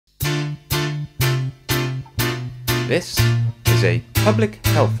This is a public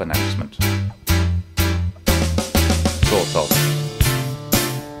health announcement. Sort of.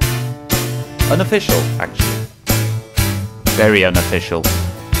 Unofficial, actually. Very unofficial.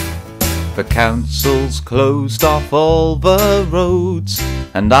 The council's closed off all the roads,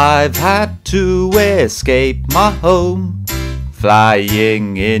 and I've had to escape my home,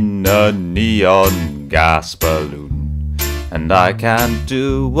 flying in a neon gas balloon. And I can't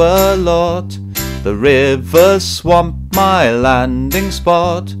do a lot. The river swamped my landing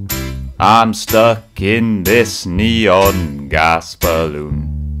spot. I'm stuck in this neon gas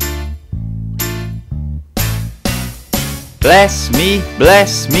balloon. Bless me,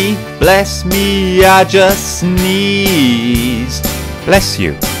 bless me, bless me, I just sneezed. Bless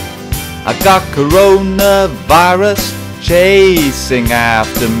you. I got coronavirus chasing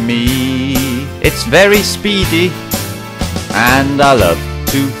after me. It's very speedy, and I love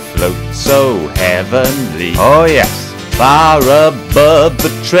to float so heavenly. Oh yes, far above the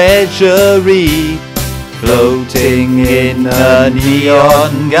treasury, floating in a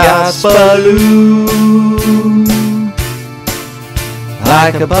neon gas balloon.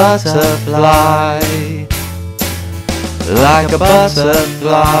 Like a butterfly, like a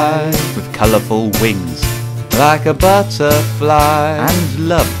butterfly, with colourful wings, like a butterfly, and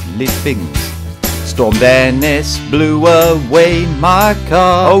lovely things. Storm Dennis blew away my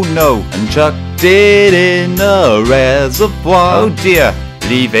car, oh no, and chucked it in a reservoir. Oh dear,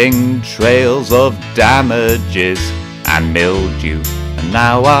 leaving trails of damages and mildew. And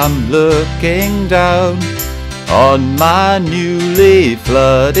now I'm looking down on my newly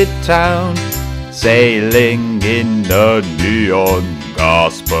flooded town, sailing in a neon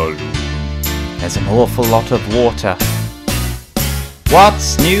gas balloon. There's an awful lot of water.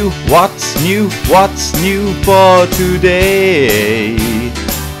 What's new, what's new, what's new for today?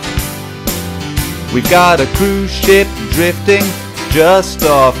 We've got a cruise ship drifting just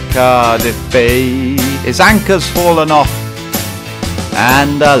off Cardiff Bay. Its anchor's fallen off,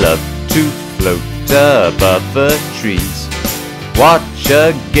 and I love to float above the trees, watch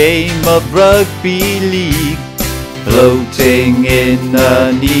a game of rugby league, floating in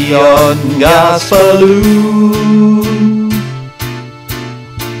a neon gas balloon.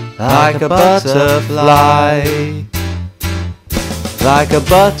 Like a butterfly, like a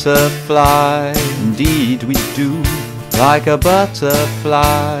butterfly, indeed we do, like a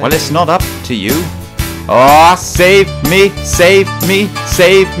butterfly. Well, it's not up to you. Oh, save me, save me,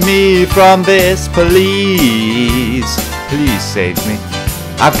 save me from this, please. Please save me.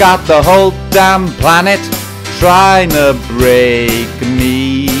 I've got the whole damn planet trying to break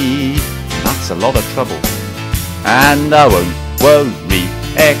me. That's a lot of trouble. And I won't worry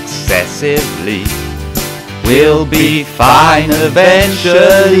excessively. We'll be fine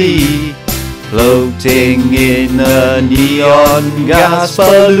eventually, floating in a neon gas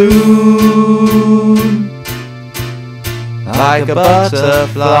balloon. Like a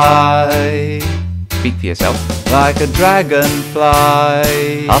butterfly, speak for yourself. Like a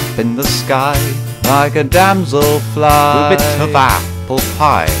dragonfly, up in the sky. Like a damselfly, with bits of apple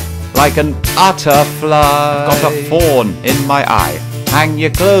pie. Like an utterfly, I've got a thorn in my eye. Hang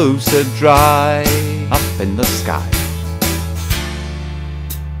your clothes to dry, up in the sky.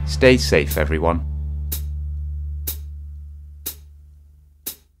 Stay safe, everyone.